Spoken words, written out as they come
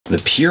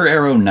The Pure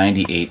Aero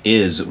 98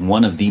 is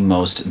one of the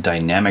most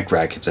dynamic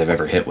rackets I've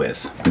ever hit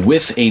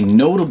with a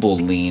notable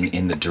lean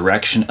in the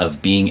direction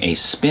of being a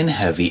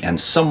spin-heavy and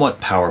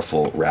somewhat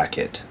powerful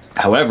racket.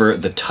 However,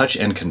 the touch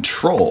and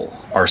control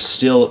are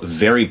still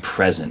very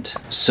present,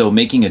 so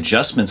making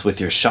adjustments with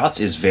your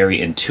shots is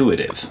very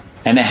intuitive.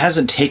 And it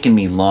hasn't taken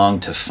me long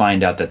to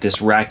find out that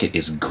this racket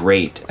is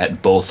great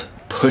at both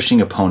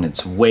pushing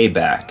opponents way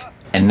back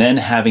and then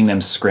having them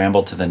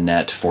scramble to the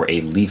net for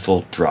a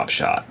lethal drop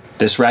shot.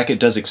 This racket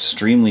does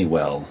extremely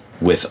well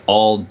with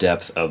all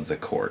depth of the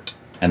court,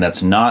 and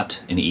that's not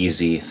an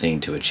easy thing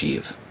to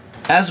achieve.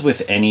 As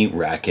with any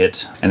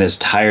racket, and as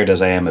tired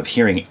as I am of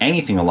hearing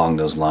anything along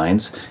those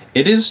lines,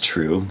 it is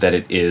true that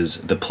it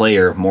is the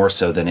player more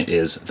so than it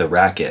is the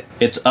racket.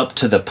 It's up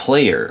to the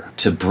player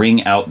to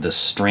bring out the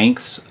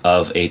strengths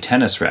of a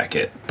tennis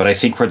racket. But I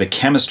think where the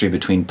chemistry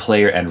between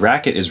player and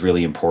racket is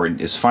really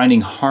important is finding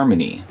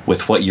harmony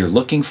with what you're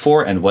looking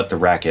for and what the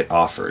racket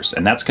offers.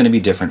 And that's going to be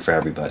different for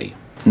everybody.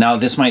 Now,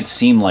 this might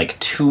seem like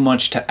too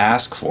much to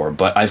ask for,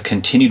 but I've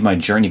continued my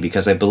journey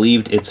because I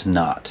believed it's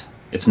not.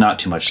 It's not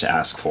too much to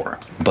ask for.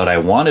 But I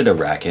wanted a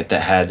racket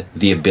that had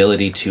the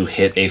ability to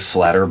hit a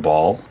flatter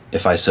ball,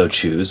 if I so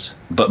choose,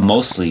 but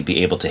mostly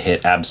be able to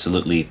hit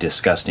absolutely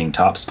disgusting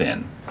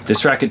topspin.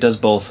 This racket does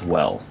both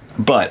well,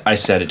 but I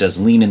said it does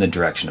lean in the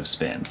direction of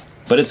spin.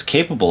 But it's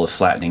capable of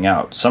flattening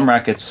out. Some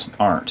rackets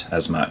aren't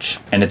as much.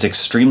 And it's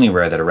extremely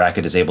rare that a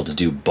racket is able to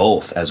do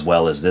both as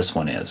well as this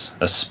one is,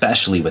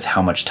 especially with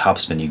how much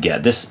topspin you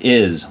get. This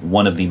is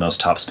one of the most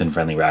topspin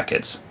friendly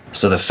rackets.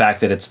 So the fact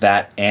that it's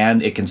that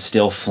and it can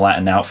still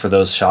flatten out for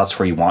those shots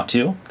where you want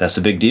to, that's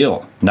a big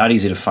deal. Not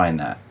easy to find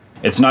that.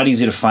 It's not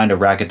easy to find a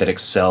racket that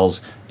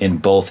excels in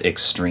both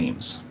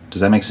extremes. Does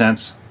that make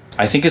sense?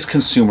 I think as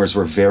consumers,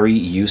 we're very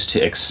used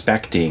to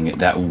expecting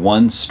that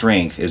one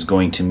strength is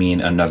going to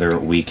mean another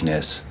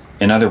weakness.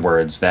 In other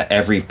words, that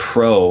every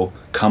pro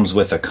comes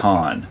with a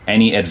con.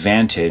 Any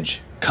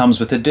advantage comes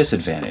with a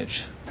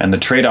disadvantage. And the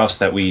trade-offs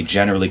that we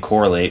generally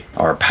correlate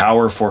are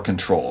power for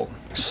control,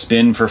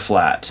 spin for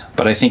flat.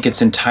 But I think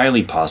it's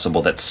entirely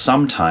possible that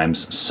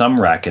sometimes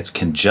some rackets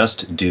can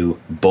just do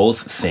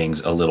both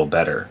things a little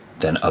better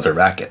than other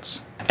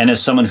rackets. And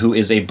as someone who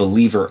is a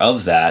believer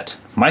of that,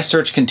 my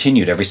search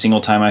continued every single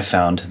time I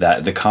found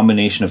that the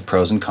combination of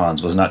pros and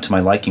cons was not to my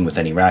liking with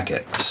any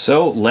racket.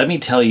 So let me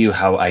tell you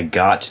how I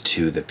got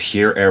to the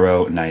Pure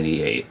Aero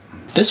 98.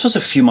 This was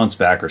a few months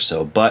back or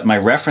so, but my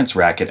reference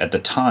racket at the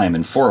time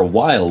and for a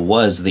while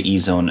was the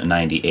E-Zone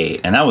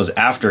 98, and that was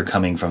after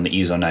coming from the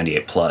E-Zone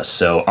 98 Plus.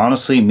 So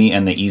honestly, me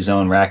and the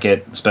E-Zone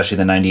racket, especially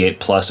the 98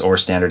 Plus or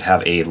Standard,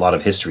 have a lot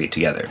of history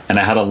together. And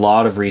I had a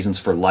lot of reasons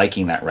for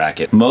liking that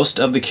racket. Most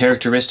of the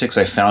characteristics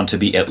I found to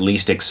be at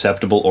least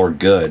acceptable or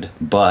good,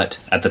 but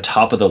at the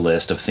top of the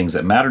list of things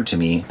that mattered to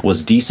me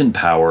was decent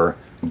power,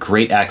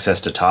 great access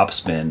to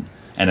topspin,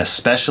 and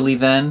especially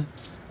then,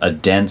 a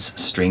dense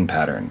string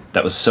pattern.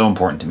 That was so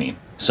important to me.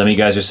 Some of you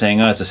guys are saying,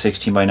 oh, it's a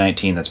 16 by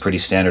 19, that's pretty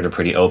standard or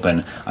pretty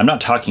open. I'm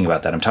not talking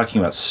about that, I'm talking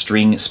about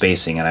string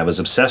spacing, and I was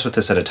obsessed with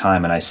this at a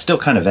time, and I still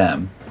kind of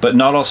am. But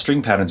not all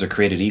string patterns are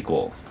created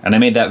equal. And I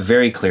made that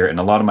very clear in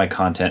a lot of my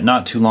content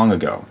not too long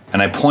ago.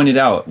 And I pointed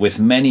out with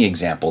many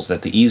examples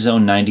that the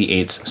E-Zone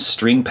 98's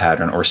string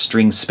pattern, or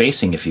string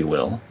spacing if you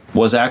will,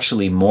 was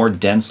actually more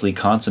densely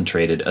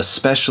concentrated,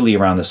 especially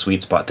around the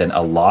sweet spot, than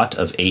a lot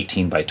of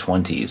 18 by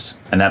 20s.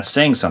 And that's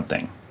saying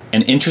something.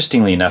 And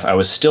interestingly enough, I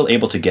was still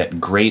able to get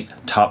great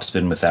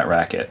topspin with that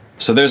racket.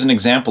 So there's an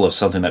example of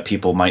something that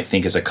people might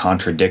think is a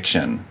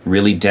contradiction.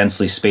 Really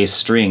densely spaced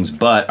strings,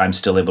 but I'm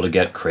still able to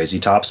get crazy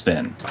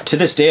topspin. To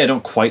this day, I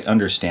don't quite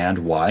understand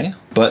why,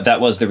 but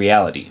that was the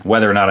reality,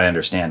 whether or not I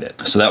understand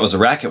it. So that was a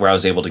racket where I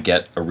was able to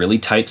get a really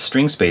tight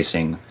string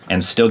spacing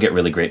and still get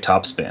really great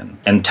topspin.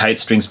 And tight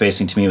string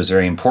spacing to me was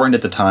very important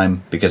at the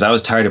time because I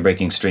was tired of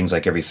breaking strings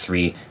like every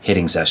 3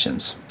 hitting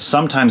sessions.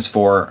 Sometimes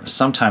 4,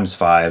 sometimes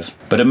 5,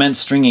 but it meant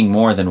stringing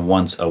more than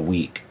once a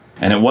week.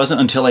 And it wasn't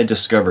until I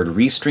discovered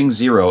Restring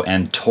Zero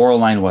and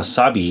Toraline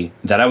Wasabi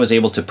that I was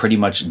able to pretty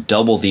much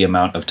double the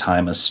amount of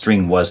time a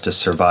string was to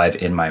survive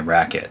in my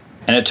racket.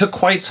 And it took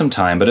quite some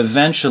time, but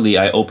eventually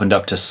I opened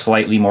up to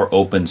slightly more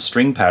open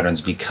string patterns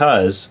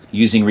because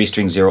using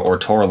Restring Zero or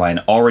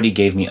Toraline already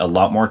gave me a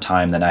lot more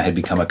time than I had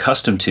become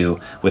accustomed to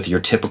with your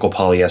typical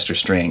polyester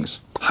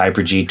strings.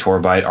 Hyper-G,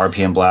 Torbite,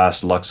 RPM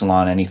Blast,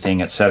 Luxilon,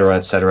 anything, etc.,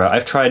 etc.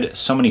 I've tried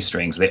so many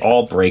strings. They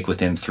all break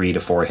within 3 to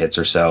 4 hits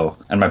or so.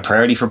 And my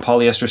priority for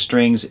polyester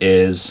strings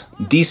is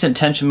decent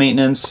tension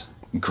maintenance,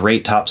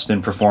 great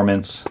topspin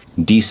performance,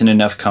 decent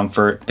enough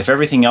comfort. If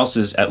everything else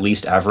is at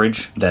least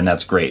average, then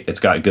that's great.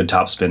 It's got good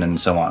topspin and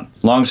so on.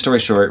 Long story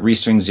short,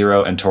 Restring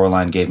Zero and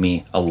Toraline gave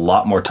me a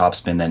lot more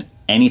topspin than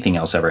anything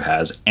else ever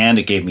has, and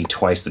it gave me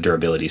twice the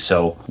durability.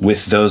 So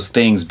with those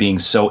things being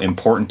so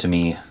important to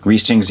me,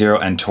 Restring Zero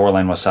and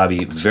Toraline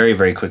Wasabi very,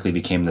 very quickly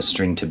became the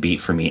string to beat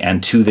for me.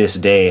 And to this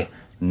day,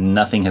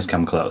 nothing has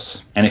come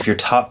close. And if your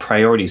top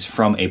priorities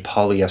from a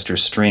polyester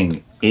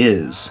string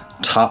is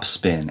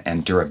topspin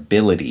and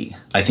durability,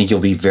 I think you'll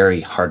be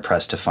very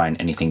hard-pressed to find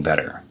anything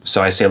better.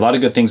 So I say a lot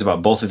of good things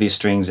about both of these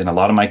strings in a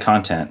lot of my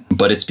content,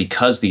 but it's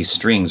because these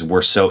strings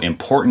were so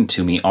important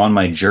to me on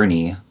my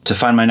journey to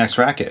find my next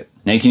racket.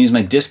 Now you can use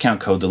my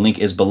discount code, the link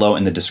is below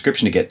in the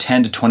description, to get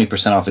 10 to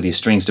 20% off of these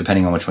strings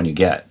depending on which one you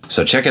get.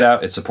 So check it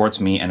out, it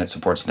supports me and it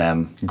supports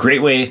them.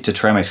 Great way to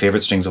try my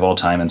favorite strings of all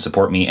time and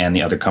support me and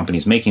the other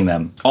companies making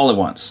them all at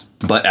once.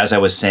 But as I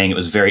was saying, it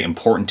was very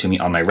important to me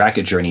on my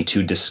racket journey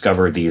to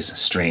discover these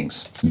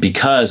strings,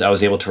 because I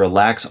was able to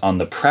relax on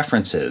the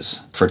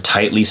preferences for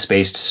tightly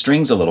spaced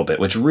strings a little bit,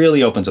 which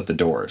really opens up the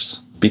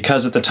doors.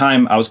 Because at the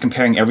time I was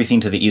comparing everything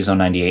to the EZone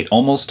 98,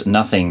 almost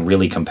nothing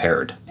really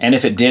compared. And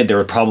if it did, there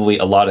were probably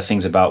a lot of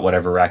things about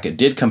whatever racket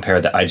did compare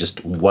that I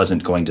just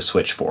wasn't going to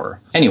switch for.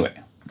 Anyway,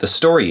 the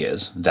story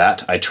is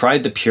that I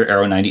tried the Pure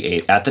Aero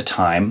 98 at the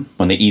time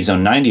when the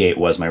EZone 98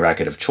 was my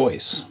racket of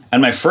choice.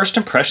 And my first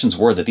impressions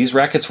were that these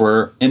rackets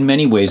were in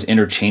many ways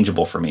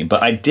interchangeable for me,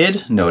 but I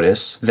did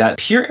notice that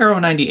Pure Aero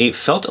 98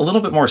 felt a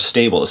little bit more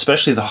stable,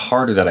 especially the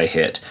harder that I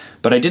hit,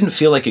 but I didn't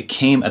feel like it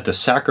came at the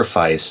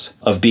sacrifice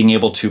of being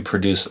able to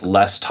produce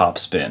less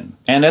topspin.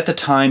 And at the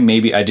time,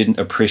 maybe I didn't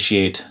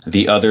appreciate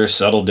the other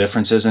subtle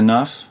differences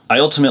enough. I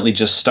ultimately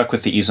just stuck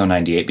with the EZone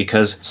 98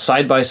 because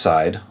side by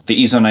side,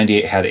 the EZone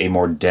 98 had a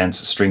more dense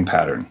string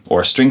pattern,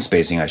 or string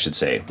spacing I should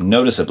say,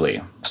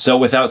 noticeably. So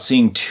without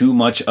seeing too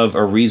much of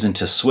a reason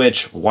to switch,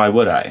 why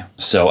would I?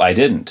 So I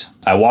didn't.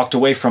 I walked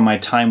away from my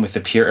time with the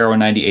Pure Aero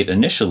 98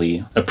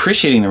 initially,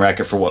 appreciating the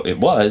racket for what it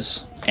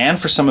was, and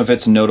for some of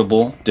its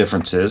notable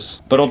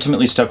differences, but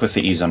ultimately stuck with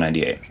the EZone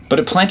 98. But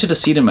it planted a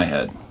seed in my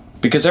head,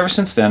 because ever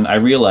since then I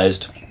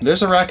realized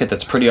there's a racket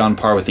that's pretty on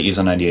par with the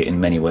EZone 98 in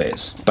many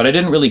ways. But I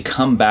didn't really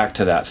come back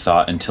to that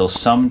thought until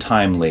some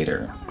time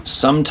later.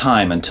 Some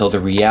time until the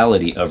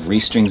reality of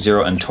Restring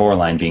Zero and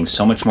Tourline being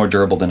so much more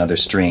durable than other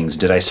strings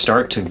did I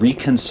start to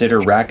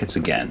reconsider rackets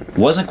again.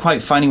 Wasn't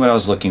quite finding what I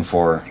was looking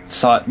for.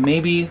 Thought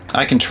maybe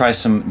I can try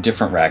some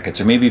different rackets,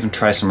 or maybe even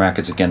try some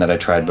rackets again that I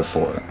tried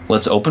before.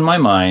 Let's open my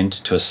mind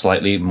to a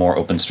slightly more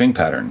open string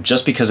pattern,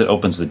 just because it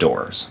opens the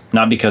doors.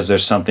 Not because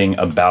there's something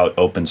about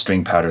open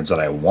string patterns that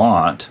I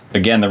want.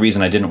 Again, the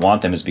reason I didn't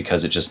want them is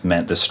because it just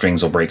meant the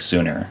strings will break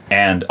sooner.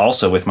 And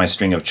also with my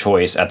string of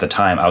choice at the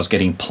time, I was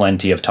getting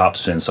plenty of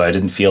topspin, so I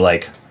didn't feel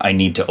like I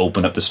need to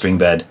open up the string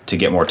bed to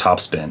get more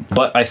topspin.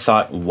 But I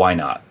thought, why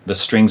not? The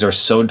strings are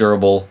so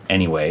durable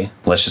anyway,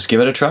 let's just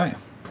give it a try.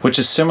 Which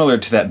is similar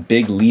to that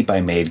big leap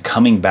I made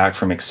coming back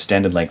from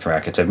extended length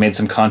rackets. I've made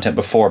some content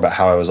before about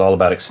how I was all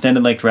about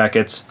extended length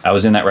rackets. I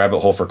was in that rabbit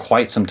hole for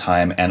quite some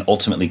time and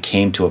ultimately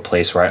came to a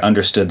place where I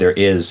understood there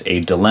is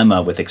a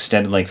dilemma with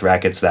extended length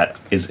rackets that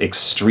is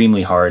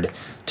extremely hard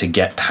to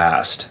get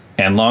past.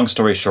 And long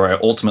story short, I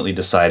ultimately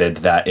decided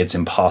that it's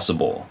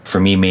impossible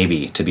for me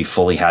maybe to be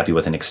fully happy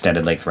with an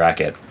extended length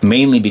racket,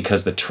 mainly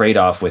because the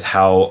trade-off with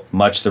how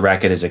much the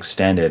racket is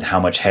extended, how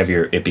much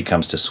heavier it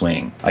becomes to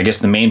swing. I guess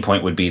the main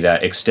point would be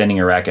that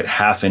extending a racket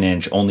half an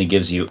inch only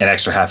gives you an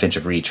extra half inch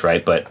of reach,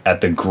 right? But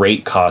at the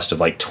great cost of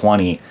like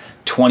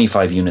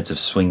 25 units of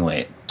swing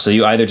weight. So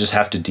you either just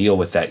have to deal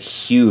with that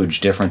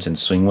huge difference in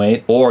swing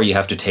weight, or you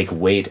have to take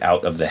weight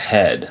out of the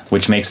head,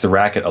 which makes the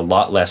racket a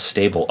lot less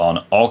stable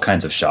on all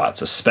kinds of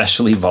shots,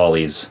 especially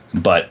volleys,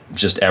 but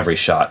just every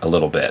shot a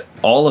little bit.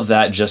 All of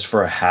that just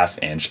for a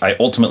half inch. I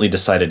ultimately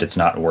decided it's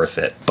not worth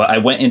it. But I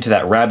went into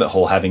that rabbit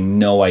hole having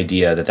no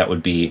idea that that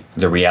would be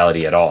the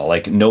reality at all.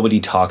 Like,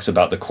 nobody talks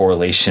about the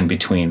correlation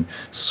between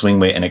swing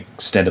weight and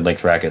extended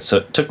length rackets. So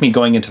it took me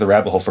going into the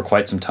rabbit hole for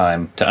quite some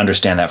time to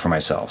understand that for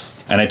myself.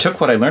 And I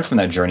took what I learned from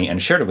that journey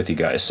and shared it with you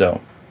guys,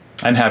 so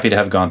I'm happy to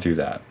have gone through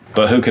that.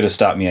 But who could have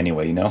stopped me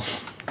anyway, you know?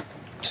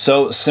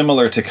 So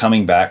similar to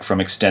coming back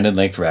from extended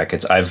length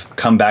rackets, I've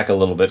come back a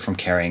little bit from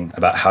caring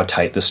about how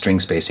tight the string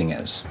spacing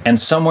is. And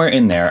somewhere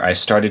in there, I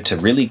started to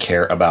really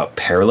care about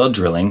parallel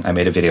drilling. I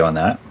made a video on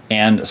that.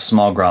 And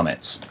small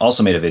grommets.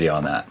 Also made a video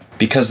on that.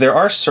 Because there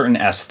are certain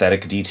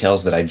aesthetic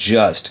details that I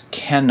just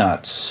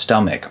cannot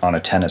stomach on a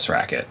tennis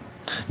racket.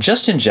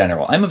 Just in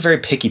general, I'm a very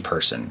picky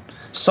person.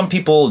 Some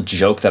people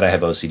joke that I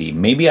have OCD.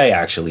 Maybe I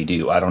actually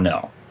do, I don't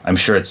know. I'm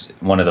sure it's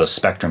one of those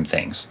spectrum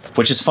things.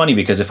 Which is funny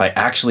because if I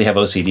actually have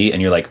OCD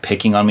and you're like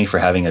picking on me for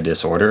having a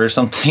disorder or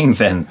something,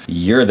 then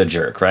you're the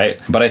jerk, right?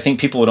 But I think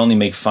people would only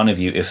make fun of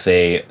you if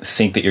they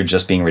think that you're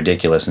just being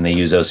ridiculous and they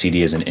use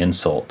OCD as an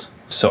insult.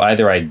 So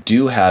either I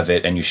do have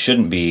it and you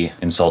shouldn't be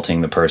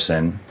insulting the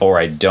person, or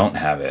I don't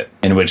have it,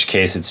 in which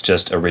case it's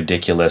just a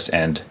ridiculous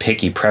and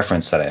picky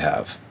preference that I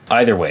have.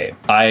 Either way,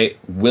 I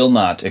will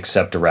not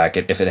accept a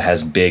racket if it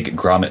has big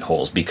grommet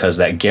holes, because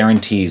that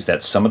guarantees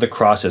that some of the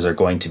crosses are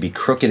going to be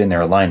crooked in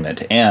their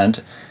alignment.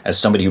 And as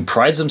somebody who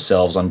prides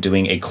themselves on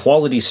doing a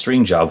quality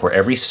string job where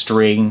every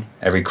string,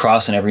 every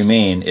cross, and every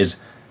main is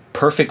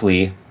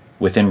perfectly,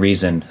 within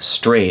reason,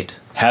 straight,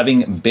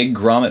 having big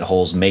grommet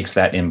holes makes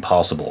that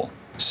impossible.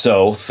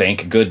 So,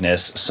 thank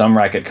goodness, some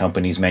racket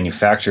companies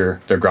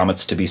manufacture their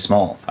grommets to be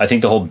small. I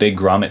think the whole big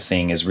grommet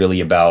thing is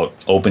really about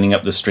opening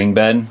up the string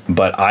bed,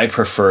 but I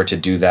prefer to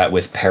do that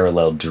with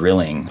parallel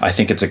drilling. I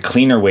think it's a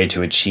cleaner way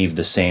to achieve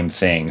the same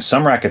thing.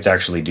 Some rackets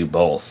actually do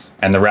both,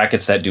 and the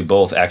rackets that do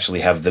both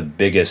actually have the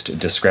biggest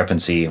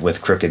discrepancy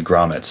with crooked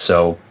grommets.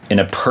 So, in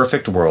a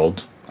perfect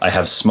world, I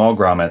have small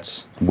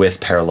grommets with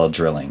parallel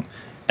drilling,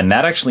 and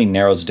that actually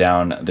narrows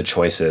down the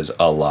choices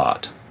a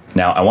lot.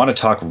 Now, I want to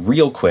talk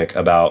real quick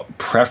about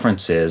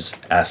preferences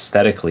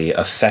aesthetically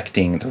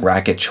affecting the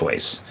racket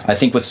choice. I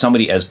think with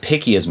somebody as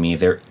picky as me,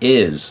 there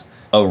is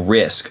a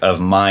risk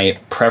of my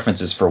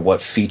preferences for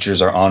what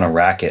features are on a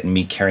racket and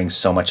me caring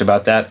so much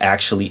about that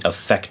actually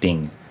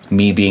affecting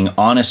me being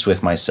honest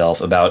with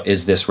myself about,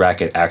 is this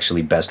racket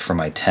actually best for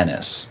my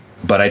tennis?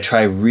 But I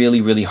try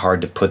really, really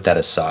hard to put that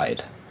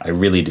aside. I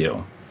really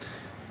do.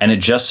 And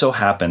it just so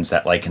happens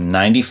that like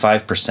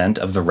 95%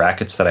 of the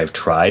rackets that I've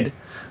tried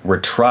were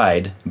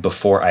tried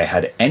before I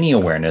had any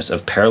awareness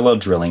of parallel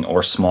drilling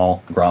or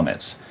small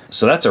grommets.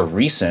 So that's a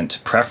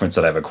recent preference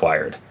that I've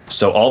acquired.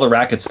 So all the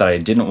rackets that I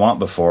didn't want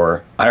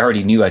before, I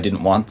already knew I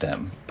didn't want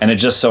them. And it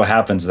just so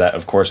happens that,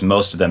 of course,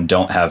 most of them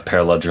don't have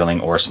parallel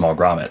drilling or small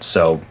grommets.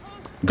 So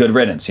good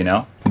riddance, you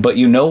know? But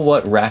you know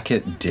what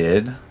racket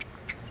did?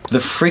 The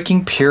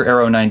freaking Pure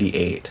Aero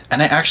 98.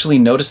 And I actually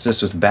noticed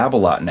this with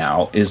Babolat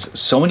now, is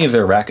so many of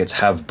their rackets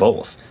have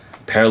both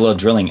parallel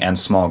drilling and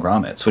small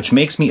grommets, which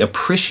makes me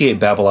appreciate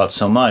Babolat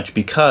so much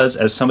because,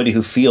 as somebody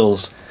who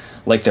feels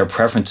like their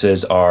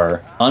preferences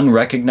are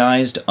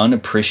unrecognized,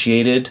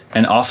 unappreciated,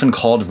 and often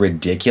called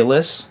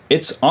ridiculous,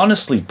 it's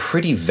honestly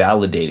pretty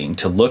validating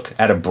to look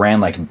at a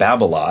brand like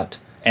Babolat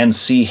and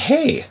see,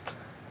 hey,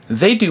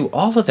 they do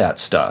all of that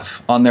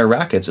stuff on their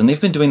rackets, and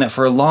they've been doing that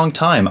for a long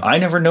time. I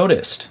never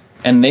noticed.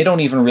 And they don't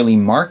even really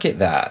market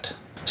that.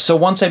 So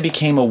once I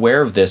became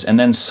aware of this and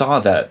then saw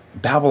that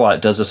Babolat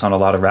does this on a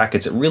lot of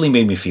rackets, it really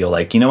made me feel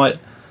like, you know what?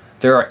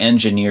 There are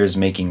engineers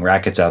making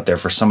rackets out there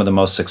for some of the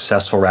most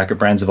successful racket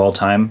brands of all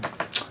time,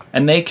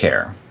 and they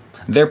care.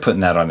 They're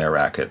putting that on their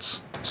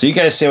rackets. So you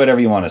guys say whatever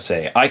you want to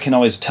say. I can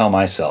always tell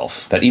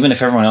myself that even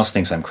if everyone else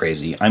thinks I'm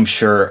crazy, I'm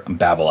sure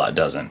Babolat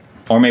doesn't.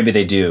 Or maybe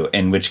they do,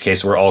 in which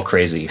case we're all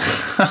crazy.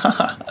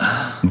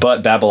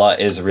 But Babolat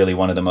is really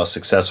one of the most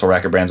successful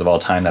racket brands of all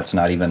time. That's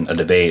not even a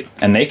debate.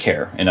 And they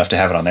care enough to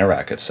have it on their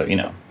rackets. So, you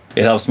know,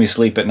 it helps me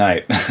sleep at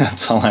night.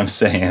 That's all I'm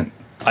saying.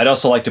 I'd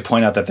also like to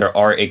point out that there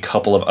are a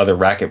couple of other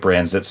racket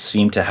brands that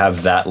seem to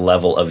have that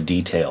level of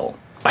detail.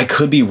 I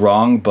could be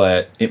wrong,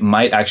 but it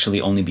might actually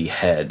only be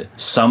head.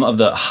 Some of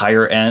the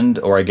higher end,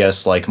 or I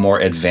guess like more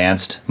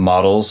advanced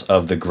models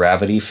of the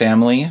Gravity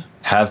family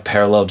have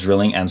parallel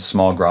drilling and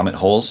small grommet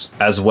holes,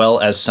 as well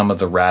as some of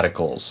the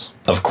Radicals.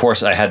 Of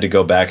course, I had to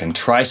go back and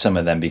try some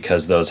of them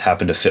because those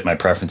happen to fit my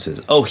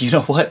preferences. Oh, you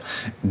know what?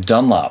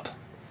 Dunlop.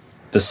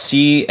 The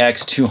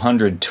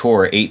CX200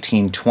 Tour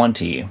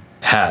 1820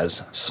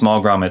 has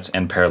small grommets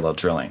and parallel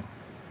drilling.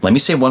 Let me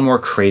say one more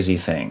crazy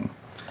thing.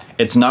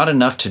 It's not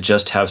enough to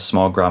just have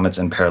small grommets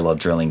and parallel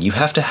drilling. You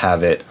have to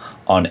have it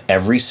on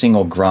every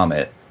single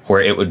grommet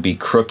where it would be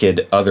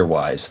crooked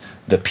otherwise.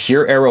 The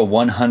Pure Aero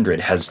 100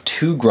 has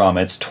 2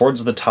 grommets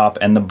towards the top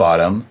and the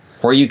bottom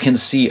where you can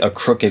see a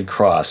crooked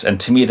cross. And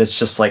to me, that's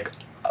just like,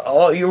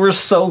 oh, you were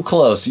so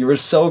close. You were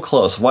so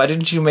close. Why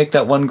didn't you make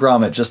that one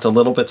grommet just a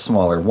little bit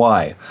smaller?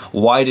 Why?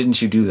 Why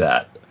didn't you do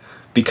that?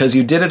 Because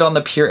you did it on the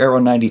Pure Aero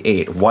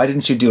 98. Why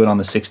didn't you do it on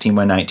the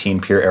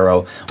 16x19 Pure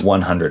Aero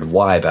 100?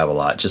 Why,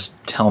 Babolat?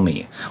 Just tell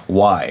me.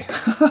 Why?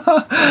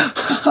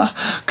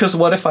 Because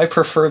what if I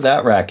prefer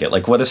that racket?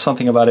 Like, what if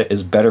something about it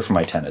is better for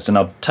my tennis? And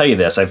I'll tell you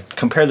this, I've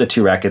compared the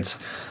two rackets.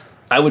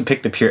 I would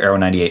pick the Pure Aero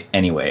 98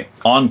 anyway.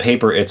 On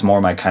paper, it's more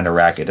my kind of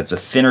racket. It's a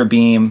thinner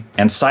beam,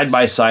 and side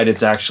by side,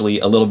 it's actually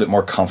a little bit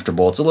more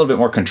comfortable. It's a little bit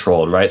more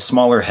controlled, right?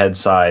 Smaller head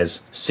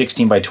size,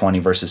 16x20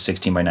 versus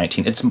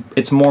 16x19.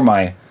 It's more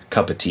my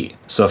cup of tea.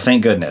 So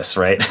thank goodness,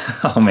 right?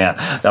 Oh man,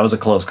 that was a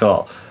close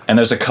call. And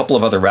there's a couple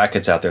of other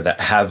rackets out there that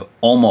have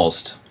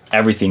almost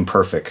everything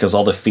perfect because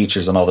all the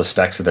features and all the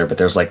specs are there, but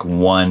there's like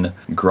one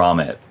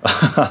grommet.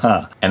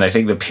 And I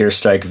think the Pure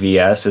Strike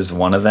VS is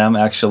one of them,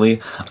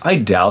 actually. I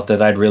doubt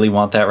that I'd really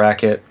want that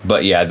racket.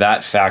 But yeah,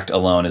 that fact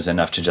alone is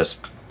enough to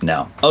just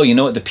no. Oh, you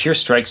know what? The Pure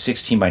Strike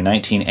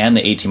 16x19 and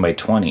the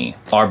 18x20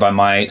 are by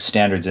my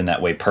standards in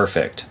that way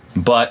perfect.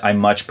 But I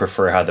much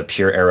prefer how the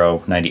Pure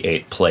Aero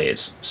 98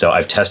 plays. So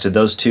I've tested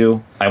those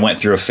two. I went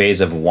through a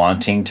phase of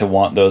wanting to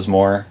want those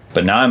more,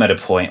 but now I'm at a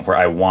point where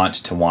I want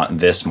to want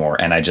this more,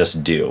 and I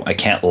just do. I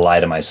can't lie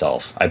to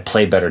myself. I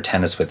play better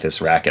tennis with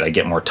this racket. I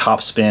get more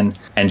topspin,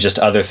 and just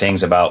other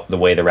things about the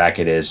way the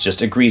racket is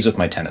just agrees with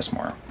my tennis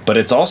more. But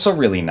it's also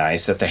really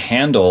nice that the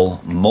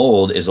handle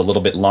mold is a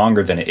little bit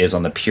longer than it is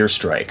on the Pure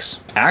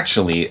Strikes.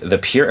 Actually, the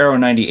Pure Aero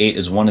 98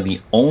 is one of the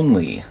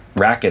only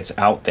rackets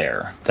out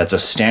there that's a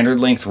standard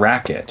length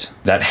racket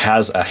that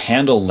has a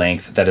handle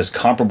length that is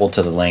comparable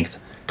to the length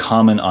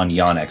common on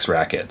Yonex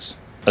rackets,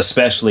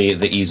 especially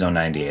the EZO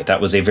 98. That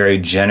was a very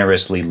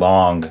generously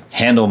long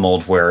handle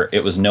mold where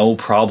it was no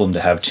problem to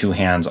have two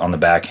hands on the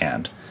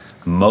backhand.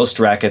 Most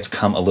rackets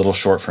come a little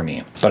short for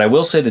me. But I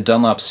will say the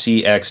Dunlop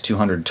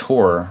CX200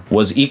 Tour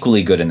was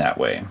equally good in that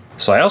way.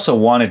 So I also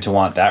wanted to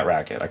want that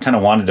racket. I kind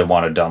of wanted to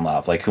want a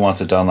Dunlop. Like, who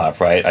wants a Dunlop,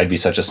 right? I'd be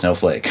such a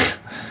snowflake.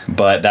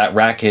 But that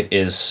racket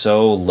is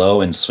so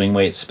low in swing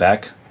weight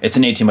spec. It's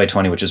an 18 by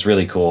 20, which is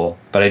really cool,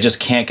 but I just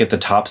can't get the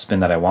top spin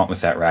that I want with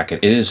that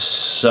racket. It is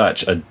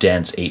such a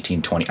dense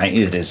 1820.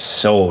 It is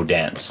so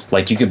dense.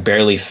 Like, you could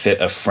barely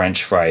fit a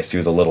French fry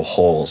through the little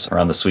holes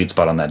around the sweet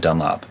spot on that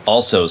Dunlop.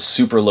 Also,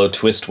 super low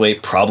twist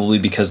weight, probably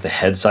because the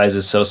head size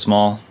is so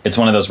small. It's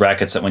one of those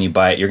rackets that when you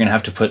buy it, you're gonna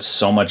have to put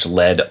so much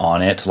lead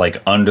on it, like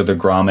under the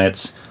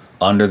grommets,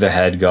 under the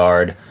head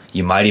guard.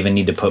 You might even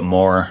need to put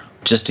more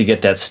just to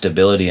get that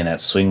stability and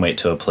that swing weight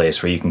to a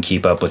place where you can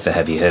keep up with the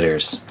heavy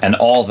hitters. And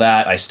all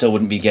that, I still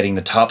wouldn't be getting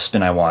the top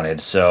spin I wanted,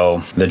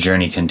 so the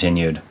journey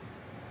continued.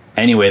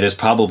 Anyway, there's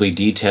probably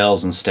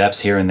details and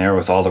steps here and there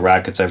with all the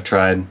rackets I've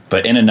tried,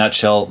 but in a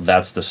nutshell,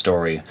 that's the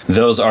story.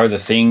 Those are the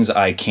things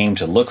I came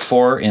to look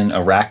for in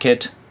a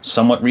racket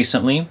somewhat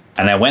recently,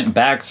 and I went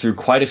back through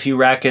quite a few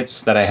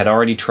rackets that I had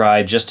already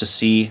tried just to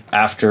see.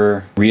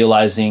 After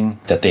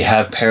realizing that they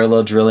have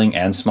parallel drilling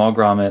and small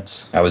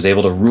grommets, I was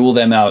able to rule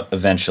them out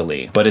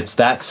eventually. But it's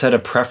that set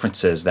of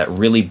preferences that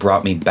really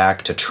brought me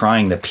back to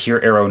trying the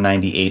Pure AERO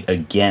 98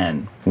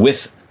 again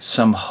with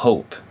some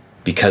hope.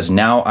 Because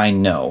now I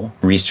know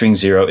Restring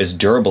Zero is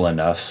durable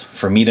enough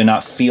for me to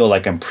not feel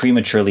like I'm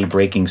prematurely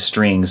breaking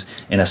strings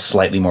in a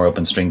slightly more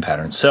open string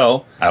pattern.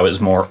 So I was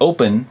more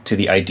open to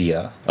the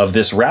idea of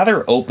this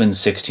rather open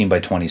 16 by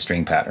 20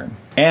 string pattern.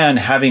 And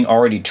having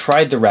already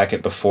tried the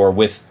racket before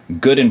with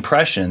good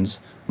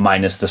impressions,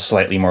 minus the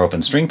slightly more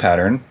open string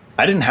pattern,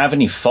 I didn't have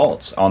any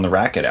faults on the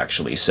racket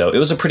actually. So it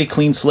was a pretty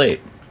clean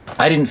slate.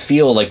 I didn't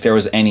feel like there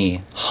was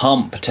any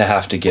hump to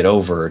have to get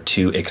over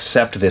to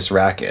accept this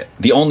racket.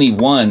 The only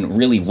one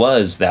really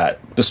was that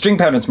the string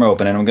pattern's more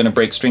open and I'm gonna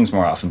break strings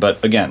more often.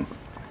 But again,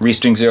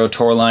 Restring Zero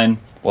Tour line,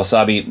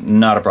 Wasabi,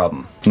 not a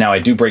problem. Now I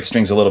do break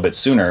strings a little bit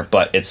sooner,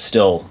 but it's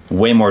still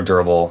way more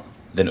durable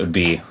than it would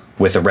be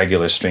with a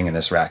regular string in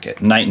this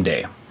racket. Night and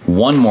day.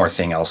 One more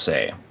thing I'll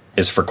say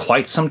is for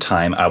quite some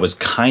time, I was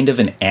kind of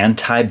an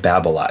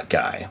anti-Babolat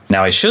guy.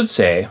 Now I should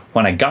say,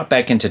 when I got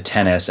back into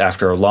tennis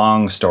after a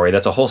long story,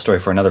 that's a whole story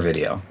for another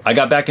video. I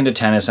got back into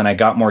tennis and I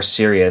got more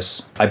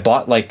serious. I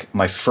bought like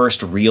my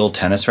first real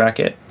tennis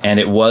racket, and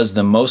it was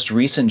the most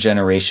recent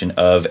generation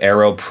of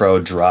AERO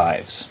Pro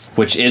drives,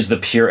 which is the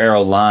Pure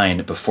AERO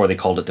line before they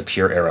called it the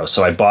Pure AERO.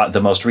 So I bought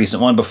the most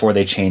recent one before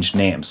they changed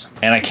names.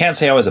 And I can't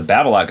say I was a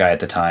Babolat guy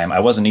at the time. I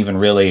wasn't even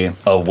really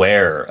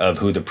aware of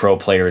who the pro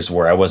players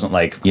were. I wasn't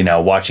like, you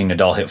know, watching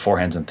Nadal hit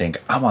forehands and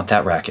think, I want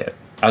that racket.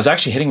 I was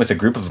actually hitting with a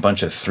group of a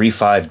bunch of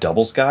 3-5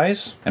 doubles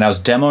guys, and I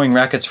was demoing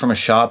rackets from a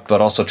shop,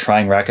 but also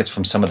trying rackets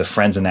from some of the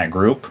friends in that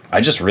group. I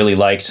just really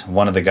liked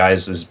one of the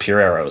guys' Pure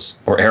AEROs,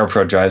 or AERO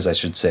Pro drives, I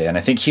should say, and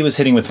I think he was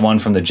hitting with one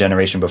from the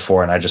generation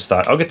before, and I just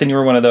thought, I'll get the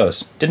newer one of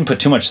those. Didn't put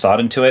too much thought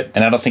into it,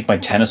 and I don't think my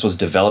tennis was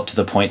developed to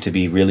the point to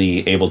be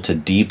really able to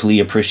deeply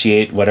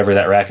appreciate whatever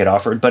that racket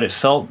offered, but it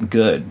felt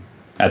good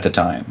at the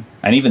time.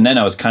 And even then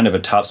I was kind of a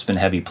topspin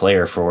heavy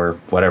player for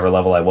whatever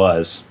level I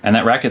was. And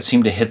that racket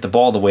seemed to hit the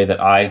ball the way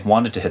that I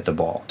wanted to hit the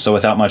ball. So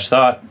without much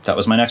thought, that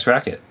was my next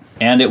racket.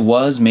 And it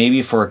was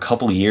maybe for a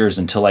couple years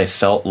until I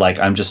felt like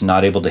I'm just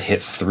not able to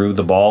hit through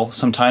the ball.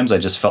 Sometimes I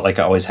just felt like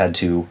I always had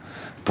to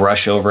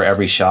brush over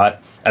every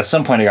shot. At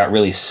some point I got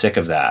really sick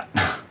of that.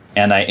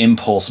 And I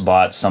impulse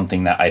bought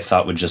something that I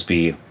thought would just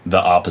be the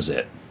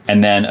opposite.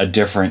 And then a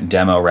different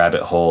demo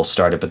rabbit hole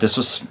started, but this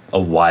was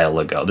a while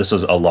ago. This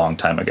was a long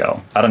time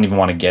ago. I don't even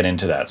want to get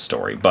into that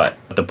story, but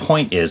the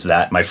point is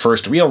that my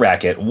first real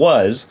racket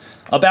was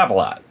a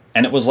Babolat.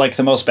 And it was like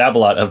the most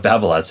Babolat of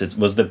Babolats. It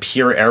was the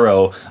Pure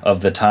AERO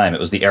of the time. It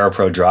was the AERO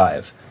Pro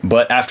drive.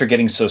 But after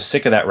getting so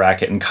sick of that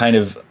racket and kind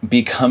of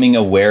becoming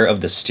aware of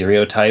the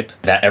stereotype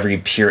that every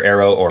Pure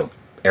AERO or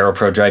AERO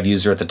Pro drive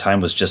user at the time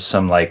was just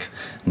some like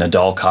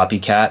Nadal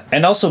copycat,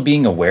 and also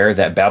being aware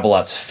that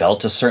Babolats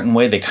felt a certain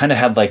way, they kind of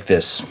had like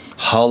this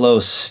hollow,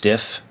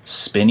 stiff,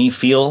 spinny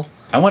feel.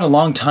 I went a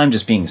long time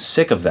just being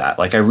sick of that.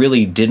 Like I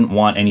really didn't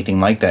want anything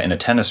like that in a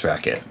tennis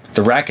racket.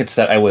 The rackets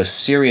that I was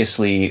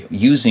seriously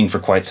using for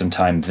quite some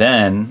time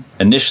then,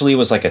 initially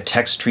was like a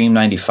Textreme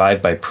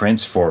 95 by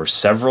Prince for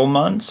several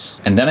months.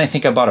 And then I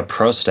think I bought a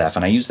Pro Staff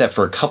and I used that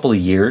for a couple of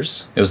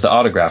years. It was the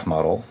autograph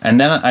model. And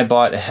then I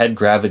bought a Head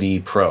Gravity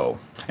Pro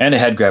and a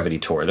Head Gravity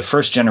Tour, the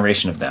first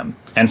generation of them.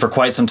 And for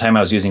quite some time I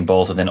was using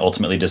both and then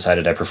ultimately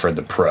decided I preferred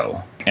the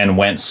Pro and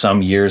went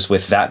some years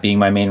with that being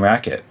my main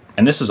racket.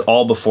 And this is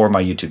all before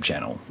my YouTube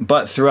channel.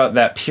 But throughout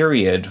that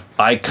period,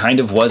 I kind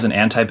of was an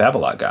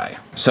anti-Babolat guy.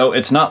 So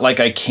it's not like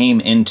I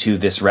came into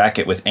this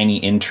racket with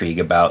any intrigue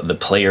about the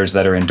players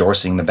that are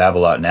endorsing the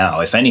Babolat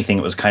now. If anything,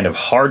 it was kind of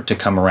hard to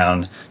come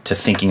around to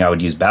thinking I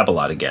would use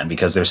Babolat again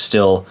because there's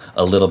still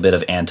a little bit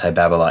of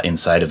anti-Babolat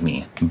inside of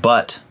me.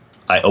 But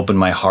I opened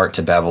my heart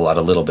to Babolat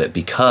a little bit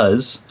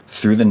because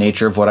through the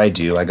nature of what I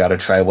do, I gotta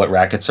try what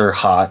rackets are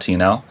hot, you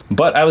know?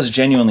 But I was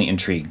genuinely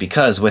intrigued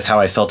because with how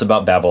I felt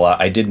about Babolat,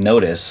 I did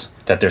notice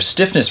that their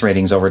stiffness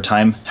ratings over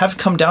time have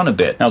come down a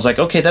bit. And I was like,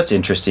 okay, that's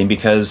interesting,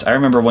 because I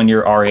remember when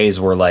your RAs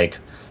were like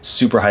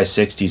super high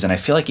 60s, and I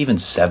feel like even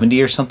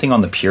 70 or something on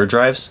the pure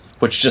drives,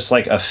 which just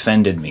like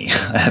offended me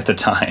at the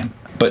time.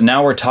 But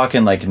now we're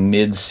talking like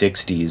mid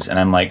 60s, and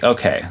I'm like,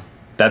 okay,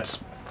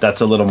 that's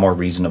a little more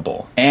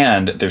reasonable.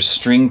 And their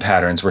string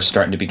patterns were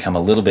starting to become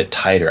a little bit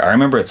tighter. I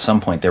remember at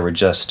some point they were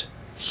just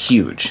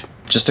huge.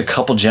 Just a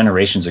couple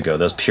generations ago,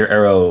 those pure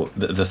AERO,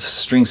 the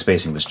string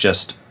spacing was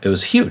just, it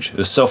was huge. It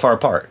was so far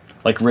apart,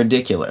 like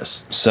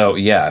ridiculous. So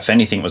yeah, if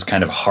anything, it was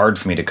kind of hard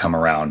for me to come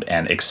around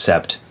and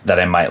accept that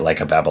I might like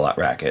a Babolat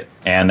racket.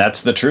 And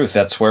that's the truth,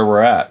 that's where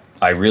we're at.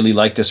 I really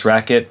like this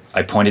racket.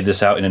 I pointed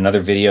this out in another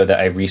video that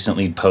I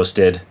recently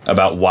posted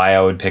about why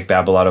I would pick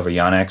Babolat over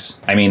Yonex.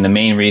 I mean, the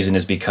main reason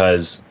is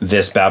because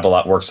this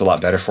Babolat works a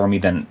lot better for me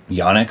than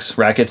Yonex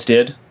rackets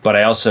did. But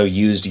I also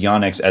used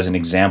Yonex as an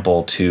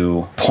example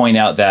to point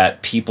out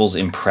that people's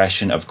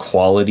impression of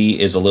quality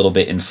is a little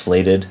bit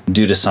inflated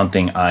due to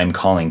something I'm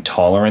calling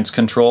tolerance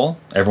control.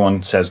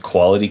 Everyone says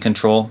quality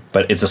control,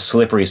 but it's a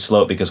slippery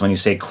slope, because when you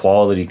say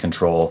quality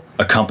control,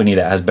 a company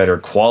that has better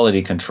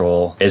quality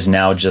control is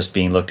now just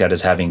being looked at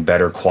as having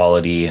better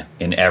quality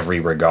in every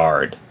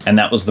regard. And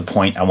that was the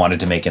point I wanted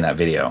to make in that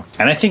video.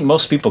 And I think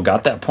most people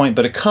got that point,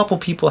 but a couple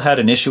people had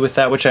an issue with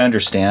that, which I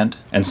understand.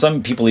 And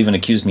some people even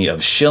accused me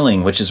of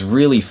shilling, which is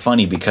really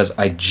funny because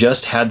I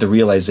just had the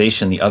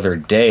realization the other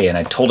day, and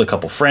I told a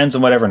couple friends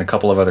and whatever and a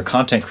couple of other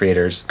content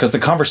creators, because the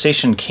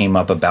conversation came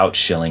up about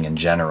shilling in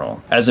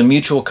general as a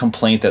mutual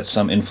complaint that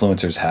some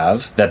influencers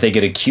have, that they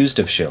get accused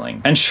of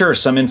shilling. And sure,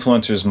 some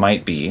influencers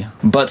might be,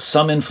 but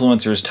some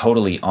influencers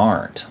totally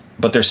aren't.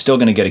 But they're still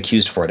going to get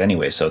accused for it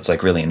anyway, so it's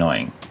like really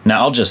annoying.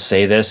 Now I'll just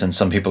say this, and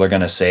some people are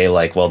going to say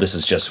like, well, this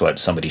is just what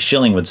somebody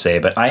shilling would say,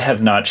 but I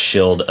have not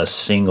shilled a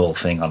single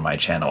thing on my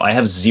channel. I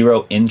have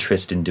zero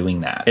interest in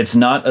doing that. It's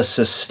not a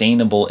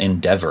sustainable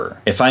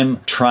endeavor. If I'm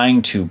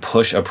trying to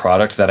push a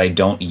product that I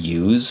don't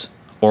use,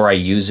 or I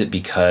use it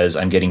because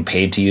I'm getting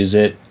paid to use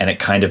it and it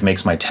kind of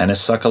makes my tennis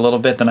suck a little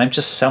bit, then I'm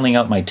just selling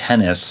out my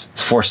tennis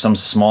for some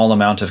small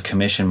amount of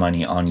commission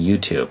money on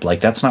YouTube. Like,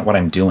 that's not what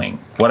I'm doing.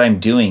 What I'm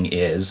doing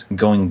is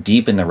going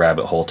deep in the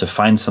rabbit hole to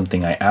find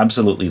something I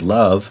absolutely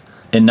love,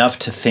 enough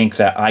to think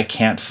that I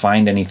can't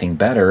find anything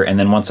better. And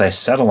then once I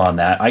settle on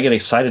that, I get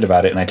excited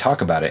about it and I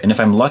talk about it. And if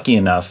I'm lucky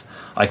enough,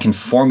 I can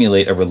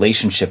formulate a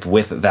relationship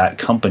with that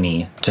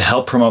company to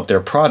help promote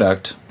their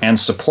product and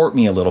support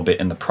me a little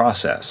bit in the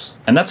process.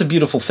 And that's a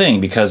beautiful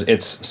thing, because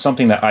it's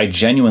something that I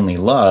genuinely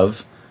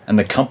love, and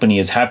the company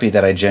is happy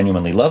that I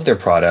genuinely love their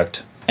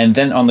product. And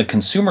then on the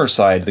consumer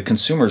side, the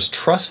consumers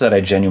trust that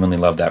I genuinely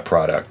love that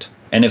product.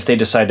 And if they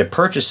decide to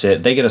purchase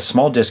it, they get a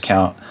small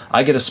discount,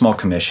 I get a small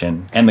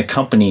commission, and the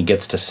company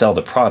gets to sell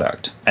the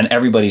product. And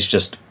everybody's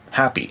just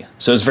happy.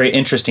 So it's very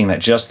interesting that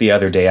just the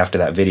other day after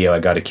that video, I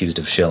got accused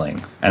of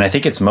shilling. And I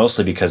think it's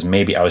mostly because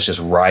maybe I was just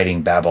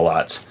riding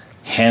Babolat's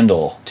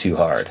handle too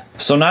hard.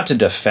 So not to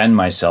defend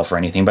myself or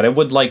anything, but I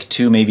would like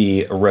to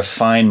maybe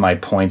refine my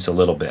points a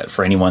little bit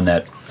for anyone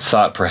that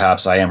thought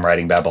perhaps I am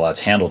riding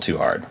Babolat's handle too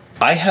hard.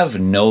 I have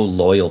no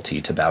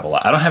loyalty to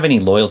Babolat. I don't have any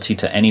loyalty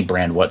to any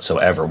brand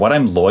whatsoever. What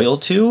I'm loyal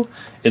to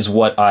is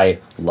what I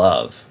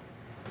love,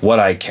 what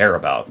I care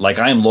about. Like,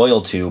 I am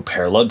loyal to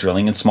parallel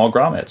drilling and small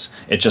grommets.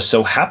 It just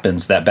so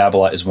happens that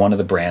Babolat is one of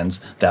the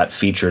brands that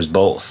features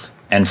both.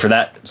 And for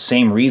that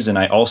same reason,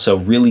 I also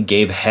really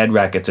gave head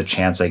rackets a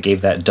chance. I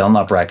gave that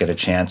Dunlop racket a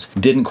chance.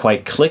 Didn't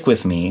quite click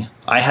with me.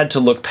 I had to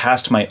look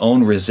past my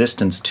own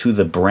resistance to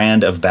the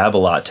brand of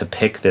Babolat to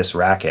pick this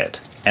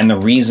racket. And the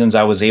reasons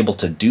I was able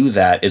to do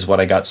that is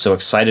what I got so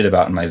excited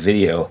about in my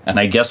video. And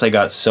I guess I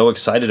got so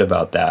excited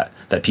about that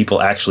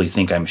people actually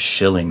think I'm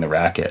shilling the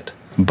racket.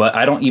 But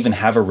I don't even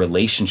have a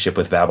relationship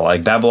with Babolat.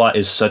 Like, Babolat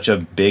is such a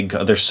big,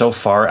 they're so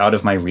far out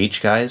of my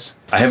reach, guys.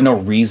 I have no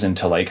reason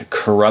to like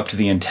corrupt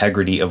the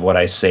integrity of what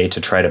I say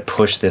to try to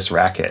push this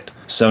racket.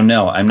 So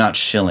no, I'm not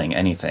shilling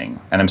anything.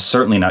 And I'm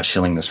certainly not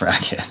shilling this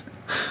racket.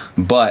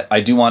 But I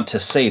do want to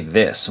say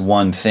this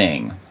one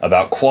thing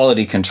about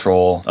quality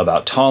control,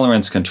 about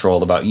tolerance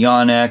control, about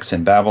Yonex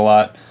and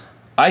Babolat.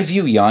 I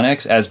view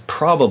Yonex as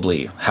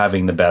probably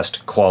having the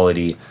best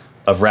quality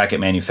of racket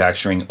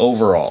manufacturing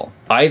overall.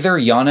 Either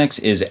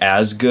Yonex is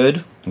as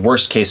good,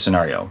 worst case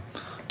scenario,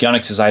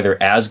 Yonex is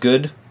either as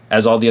good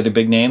as all the other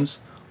big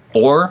names,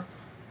 or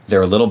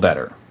they're a little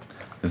better.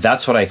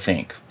 That's what I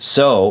think.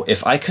 So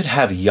if I could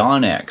have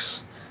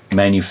Yonex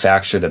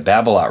manufacture the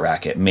Babolat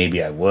racket,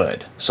 maybe I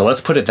would. So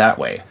let's put it that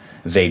way.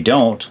 They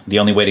don't. The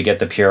only way to get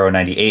the PRO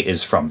 98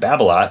 is from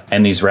Babolat,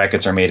 and these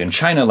rackets are made in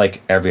China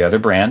like every other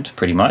brand,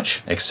 pretty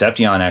much, except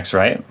Yonex,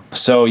 right?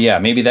 So yeah,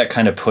 maybe that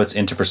kind of puts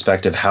into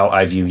perspective how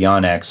I view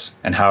Yonex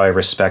and how I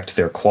respect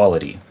their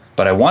quality.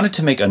 But I wanted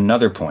to make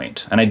another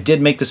point, and I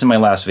did make this in my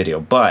last video,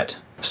 but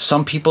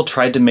some people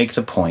tried to make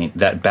the point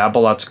that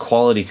Babolat's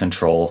quality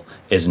control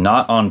is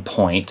not on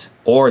point,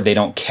 or they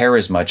don't care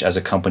as much as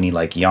a company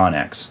like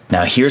Yonex.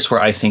 Now here's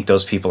where I think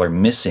those people are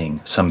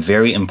missing some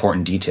very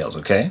important details,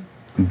 okay?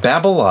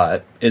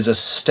 Babolat is a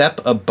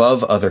step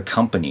above other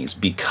companies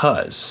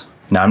because,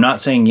 now I'm not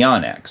saying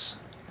Yonex,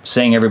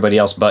 saying everybody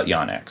else but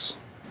Yonex.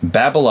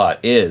 Babolat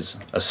is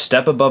a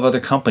step above other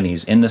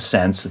companies in the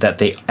sense that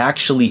they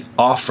actually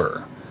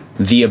offer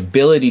the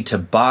ability to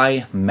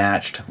buy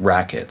matched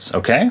rackets,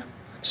 okay?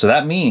 So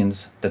that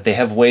means that they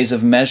have ways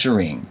of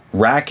measuring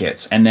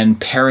rackets and then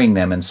pairing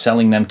them and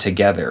selling them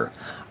together.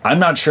 I'm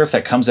not sure if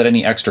that comes at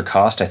any extra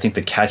cost. I think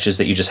the catch is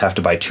that you just have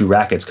to buy 2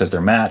 rackets because they're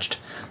matched.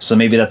 So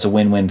maybe that's a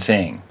win-win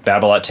thing.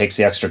 Babolat takes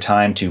the extra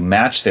time to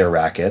match their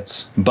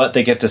rackets, but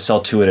they get to sell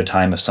 2 at a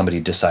time if somebody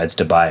decides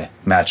to buy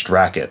matched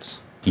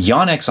rackets.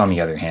 Yonex, on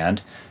the other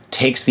hand,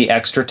 takes the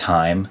extra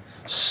time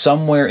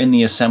somewhere in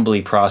the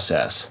assembly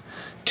process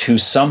to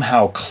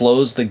somehow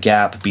close the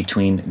gap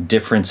between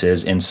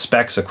differences in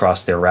specs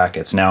across their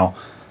rackets. Now,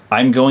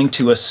 I'm going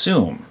to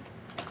assume,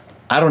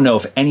 I don't know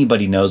if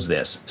anybody knows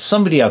this,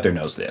 somebody out there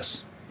knows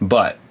this,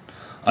 but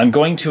I'm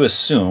going to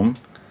assume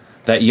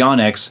that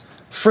Yonex,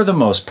 for the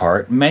most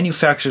part,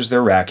 manufactures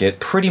their racket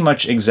pretty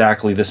much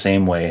exactly the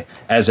same way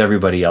as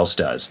everybody else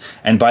does.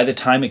 And by the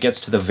time it gets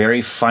to the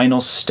very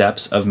final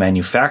steps of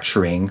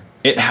manufacturing,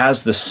 it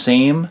has the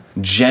same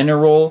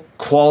general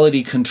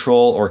quality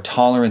control or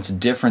tolerance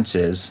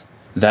differences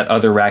that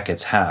other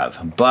rackets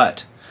have.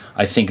 But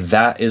I think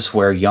that is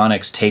where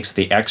Yonex takes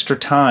the extra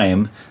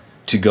time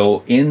to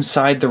go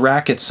inside the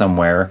racket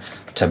somewhere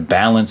to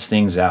balance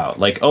things out.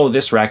 Like, oh,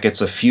 this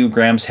racket's a few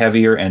grams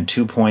heavier and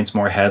 2 points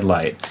more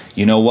headlight.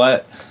 You know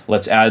what?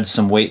 Let's add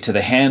some weight to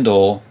the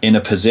handle in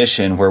a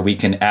position where we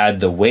can add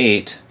the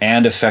weight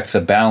and affect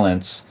the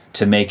balance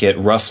to make it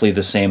roughly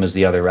the same as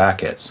the other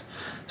rackets.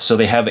 So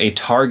they have a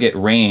target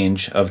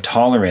range of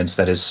tolerance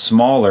that is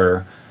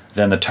smaller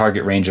than the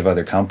target range of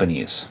other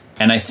companies.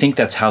 And I think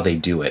that's how they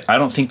do it. I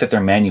don't think that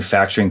their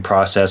manufacturing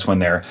process, when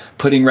they're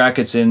putting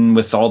rackets in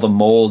with all the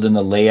mold and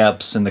the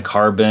layups and the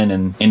carbon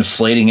and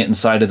inflating it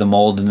inside of the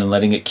mold and then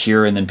letting it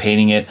cure and then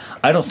painting it,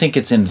 I don't think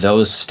it's in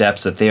those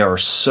steps that they are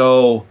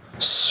so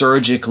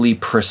surgically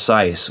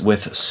precise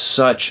with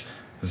such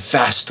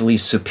vastly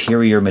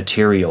superior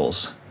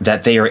materials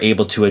that they are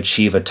able to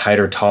achieve a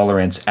tighter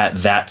tolerance at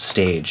that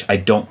stage. I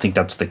don't think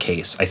that's the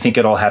case. I think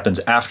it all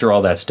happens after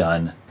all that's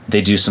done.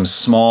 They do some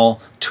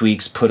small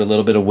tweaks, put a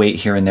little bit of weight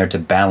here and there to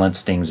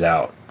balance things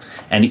out.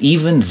 And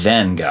even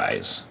then,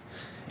 guys,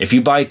 if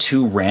you buy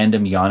 2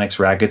 random Yonex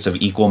rackets of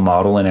equal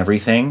model and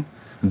everything,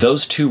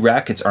 those 2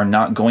 rackets are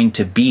not going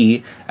to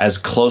be as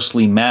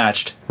closely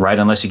matched, right?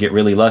 Unless you get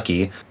really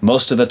lucky.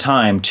 Most of the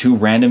time, 2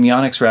 random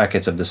Yonex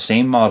rackets of the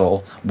same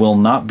model will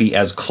not be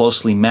as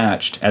closely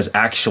matched as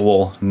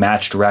actual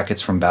matched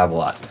rackets from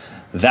Babolat.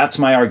 That's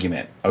my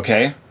argument,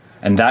 okay?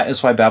 And that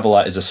is why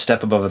Babolat is a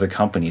step above other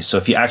companies. So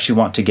if you actually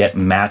want to get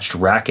matched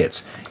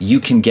rackets, you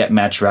can get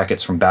matched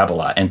rackets from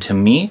Babolat. And to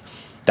me,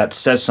 that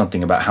says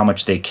something about how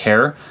much they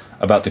care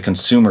about the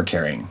consumer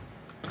caring.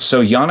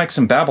 So Yonex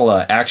and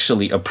Babolat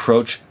actually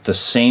approach the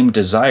same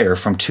desire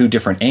from 2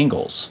 different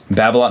angles.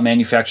 Babolat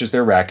manufactures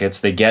their rackets.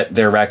 They get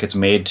their rackets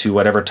made to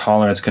whatever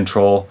tolerance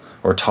control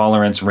or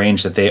tolerance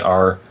range that they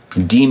are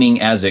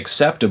deeming as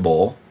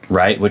acceptable,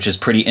 right? Which is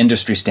pretty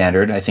industry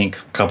standard. I think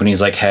companies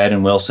like Head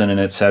and Wilson and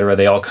etc.,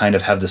 they all kind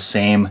of have the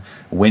same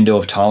window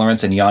of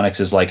tolerance, and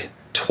Yonex is like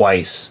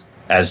twice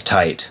as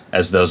tight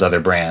as those other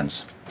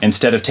brands.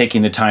 Instead of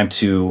taking the time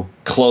to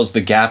close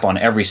the gap on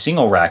every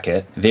single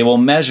racket, they will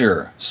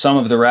measure some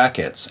of the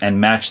rackets and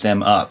match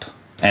them up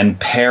and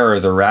pair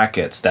the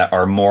rackets that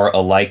are more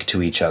alike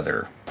to each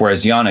other.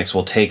 Whereas Yonex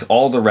will take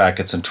all the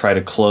rackets and try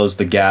to close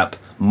the gap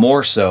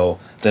more so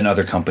than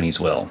other companies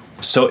will.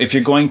 So if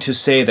you're going to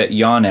say that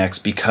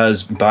Yonex,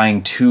 because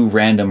buying 2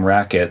 random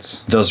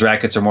rackets, those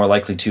rackets are more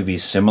likely to be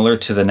similar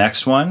to the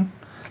next one,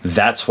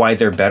 that's why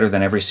they're better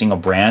than every single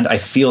brand, I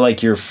feel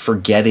like you're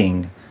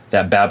forgetting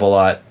that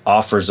Babolat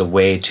offers a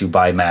way to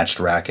buy matched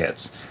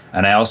rackets.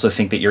 And I also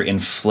think that you're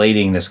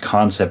inflating this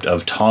concept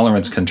of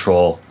tolerance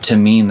control to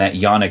mean that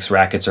Yonex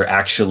rackets are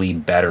actually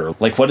better.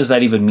 Like, what does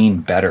that even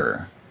mean,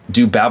 better?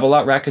 Do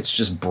Babolat rackets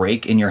just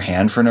break in your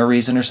hand for no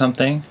reason or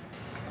something?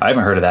 I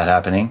haven't heard of that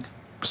happening.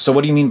 So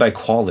what do you mean by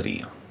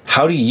quality?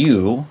 How do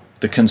you,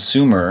 the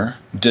consumer,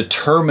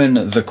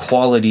 determine the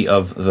quality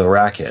of the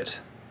racket?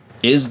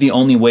 Is the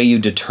only way you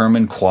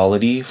determine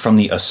quality from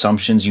the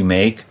assumptions you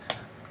make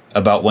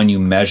about when you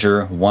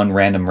measure one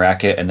random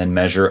racket and then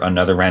measure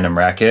another random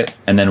racket,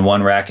 and then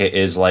one racket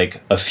is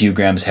like a few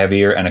grams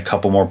heavier and a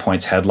couple more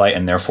points headlight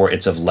and therefore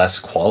it's of less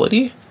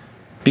quality?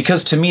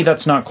 Because to me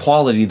that's not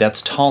quality,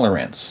 that's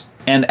tolerance.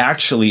 And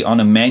actually on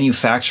a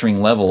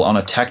manufacturing level, on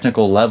a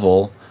technical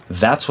level,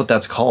 that's what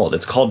that's called.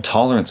 It's called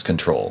tolerance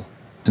control.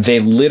 They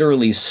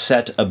literally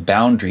set a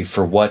boundary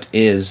for what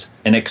is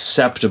an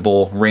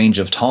acceptable range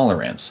of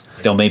tolerance.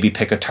 They'll maybe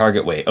pick a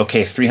target weight.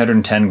 Okay,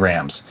 310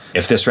 grams.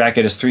 If this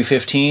racket is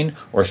 315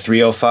 or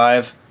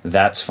 305,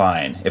 that's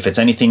fine. If it's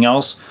anything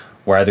else,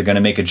 we're either going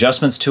to make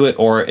adjustments to it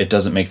or it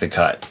doesn't make the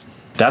cut.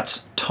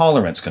 That's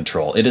tolerance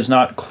control. It is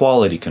not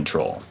quality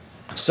control.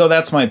 So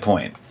that's my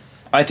point.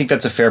 I think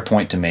that's a fair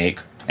point to make.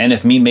 And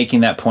if me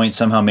making that point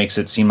somehow makes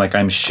it seem like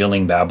I'm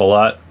shilling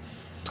Babolat,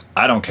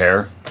 I don't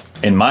care.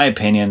 In my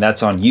opinion,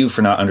 that's on you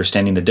for not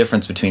understanding the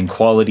difference between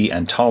quality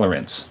and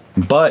tolerance.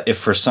 But if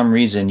for some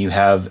reason you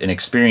have an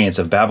experience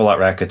of Babolat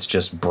rackets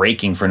just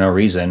breaking for no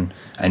reason,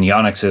 and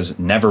Yonex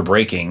never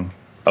breaking,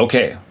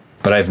 okay.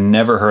 But I've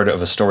never heard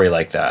of a story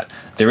like that.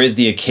 There is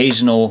the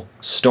occasional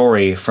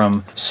story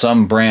from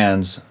some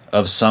brands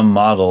of some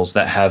models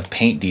that have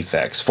paint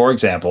defects. For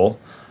example,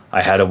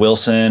 I had a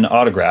Wilson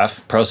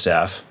Autograph Pro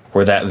Staff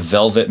where that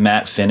velvet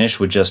matte finish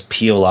would just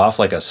peel off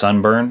like a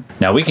sunburn.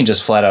 Now we can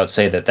just flat out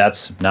say that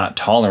that's not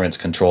tolerance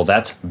control,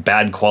 that's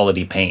bad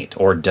quality paint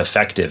or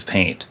defective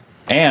paint.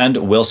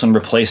 And Wilson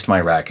replaced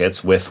my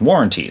rackets with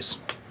warranties.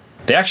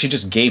 They actually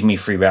just gave me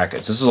free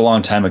rackets. This was a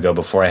long time ago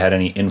before I had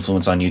any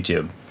influence on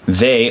YouTube.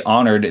 They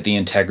honored the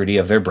integrity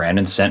of their brand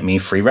and sent me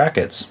free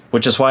rackets,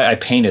 which is why I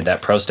painted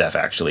that Pro Staff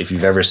actually. If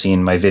you've ever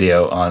seen my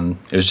video on,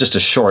 it was just a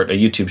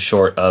YouTube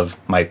short of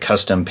my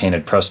custom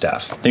painted Pro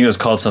Staff. I think it was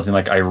called something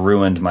like I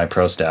ruined my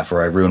Pro Staff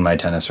or I ruined my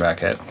tennis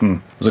racket.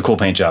 It was a cool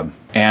paint job.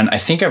 And I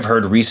think I've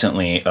heard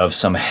recently of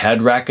some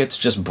head rackets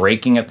just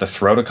breaking at the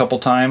throat a couple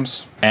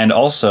times. And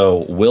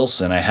also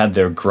Wilson, I had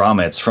their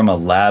grommets from a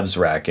Labs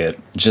racket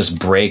just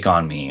break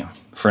on me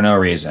for no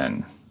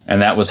reason.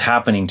 And that was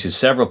happening to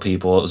several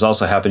people. It was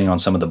also happening on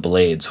some of the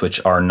blades,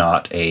 which are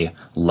not a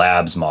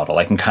Labs model.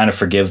 I can kind of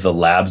forgive the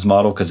Labs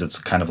model because it's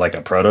kind of like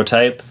a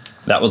prototype.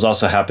 That was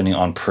also happening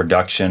on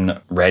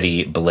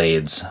production-ready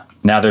blades.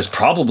 Now, there's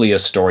probably a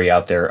story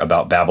out there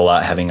about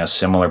Babolat having a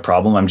similar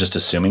problem. I'm just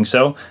assuming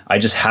so. I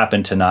just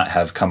happen to not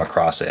have come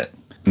across it.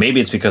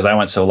 Maybe it's because I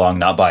went so long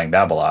not buying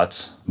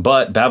Babolats,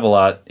 but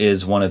Babolat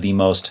is one of the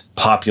most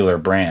popular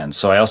brands.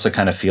 So I also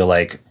kind of feel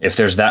like if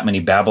there's that many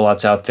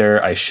Babolats out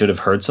there, I should have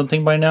heard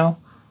something by now.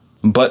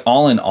 But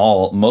all in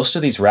all, most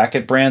of these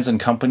racket brands and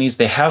companies,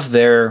 they have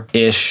their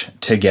ish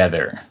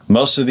together.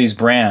 Most of these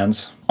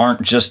brands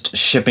aren't just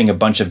shipping a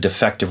bunch of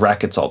defective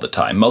rackets all the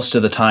time. Most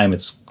of the time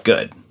it's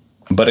good.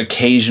 But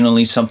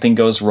occasionally something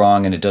goes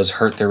wrong and it does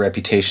hurt their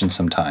reputation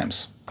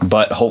sometimes.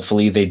 But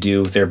hopefully they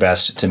do their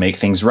best to make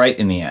things right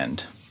in the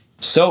end.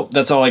 So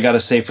that's all I gotta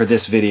say for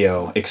this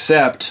video,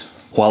 except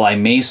while I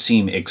may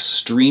seem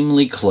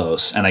extremely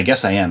close, and I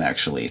guess I am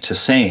actually, to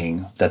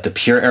saying that the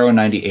Pure Aero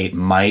 98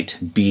 might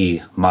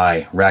be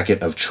my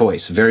racket of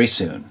choice very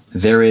soon,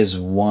 there is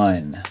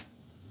one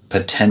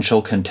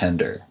potential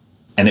contender,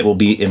 and it will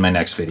be in my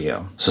next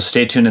video. So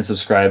stay tuned and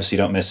subscribe so you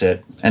don't miss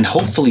it. And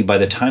hopefully by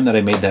the time that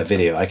I made that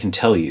video, I can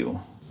tell you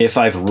if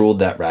I've ruled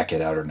that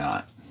racket out or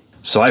not.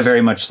 So I very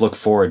much look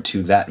forward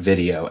to that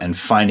video and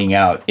finding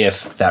out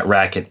if that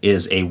racket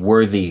is a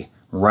worthy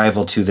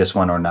rival to this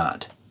one or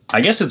not.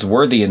 I guess it's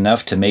worthy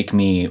enough to make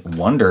me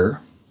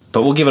wonder,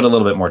 but we'll give it a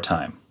little bit more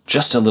time.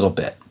 Just a little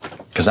bit,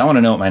 because I want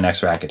to know what my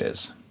next racket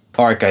is.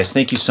 Alright guys,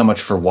 thank you so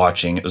much for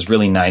watching. It was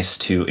really nice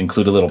to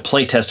include a little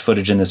playtest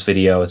footage in this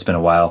video. It's been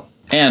a while.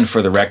 And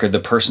for the record, the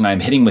person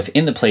I'm hitting with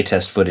in the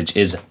playtest footage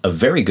is a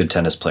very good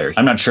tennis player.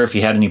 I'm not sure if he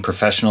had any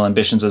professional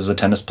ambitions as a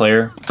tennis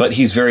player, but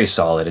he's very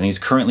solid and he's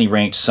currently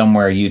ranked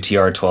somewhere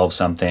UTR 12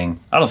 something.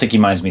 I don't think he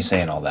minds me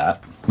saying all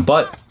that.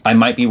 But I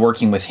might be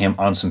working with him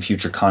on some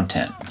future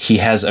content. He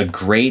has a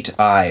great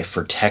eye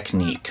for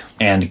technique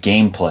and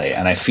gameplay,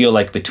 and I feel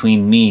like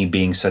between me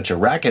being such a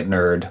racket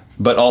nerd,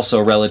 but also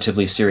a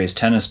relatively serious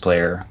tennis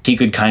player, he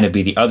could kind of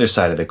be the other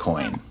side of the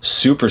coin.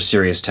 Super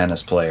serious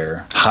tennis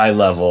player, high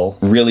level,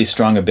 really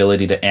strong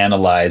ability to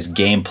analyze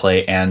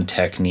gameplay and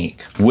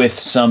technique, with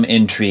some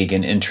intrigue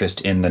and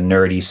interest in the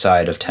nerdy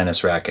side of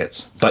tennis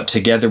rackets. But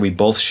together we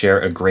both share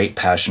a great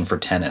passion for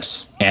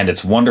tennis. And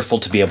it's wonderful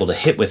to be able to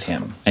hit with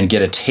him and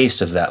get a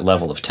taste of that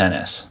level of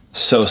tennis.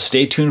 So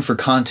stay tuned for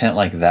content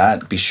like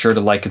that. Be sure to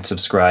like and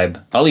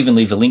subscribe. I'll even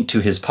leave a link to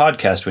his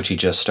podcast, which he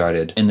just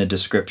started, in the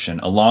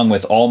description, along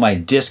with all my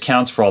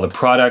discounts for all the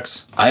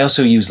products. I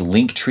also use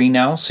Linktree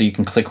now, so you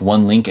can click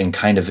one link and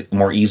kind of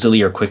more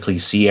easily or quickly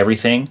see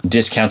everything.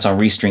 Discounts on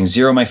Restring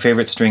Zero, my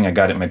favorite string. I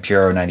got it in my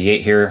Pure Aero 98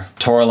 here.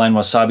 Toraline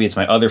Wasabi, it's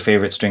my other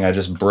favorite string. I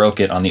just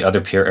broke it on the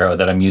other Pure Aero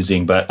that I'm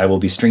using, but I will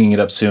be stringing it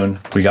up soon.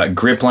 We got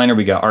Grip Liner,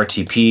 we got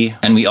RTP,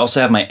 and we also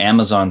have my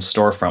Amazon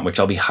storefront, which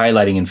I'll be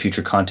highlighting in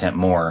future content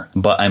more.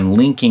 But I'm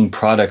linking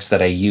products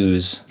that I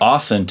use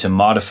often to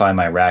modify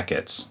my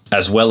rackets,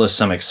 as well as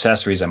some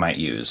accessories I might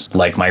use,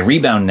 like my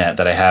rebound net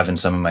that I have in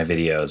some of my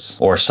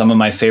videos, or some of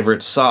my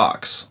favorite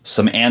socks,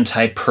 some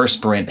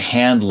antiperspirant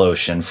hand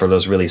lotion for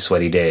those really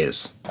sweaty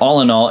days.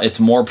 All in all, it's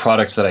more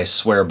products that I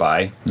swear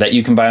by that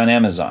you can buy on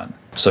Amazon.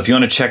 So if you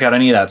want to check out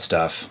any of that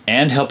stuff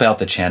and help out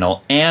the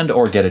channel and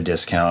or get a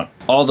discount,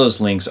 all those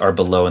links are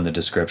below in the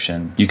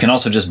description. You can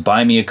also just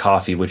buy me a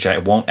coffee, which I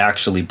won't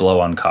actually blow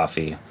on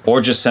coffee,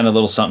 or just send a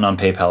little something on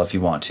PayPal if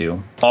you want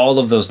to. All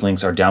of those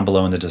links are down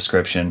below in the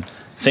description.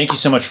 Thank you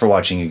so much for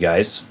watching, you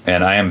guys,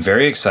 and I am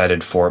very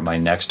excited for my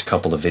next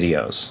couple of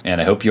videos,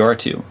 and I hope you are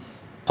too.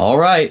 All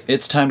right,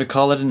 it's time to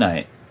call it a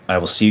night. I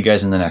will see you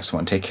guys in the next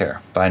one. Take care.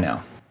 Bye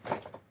now.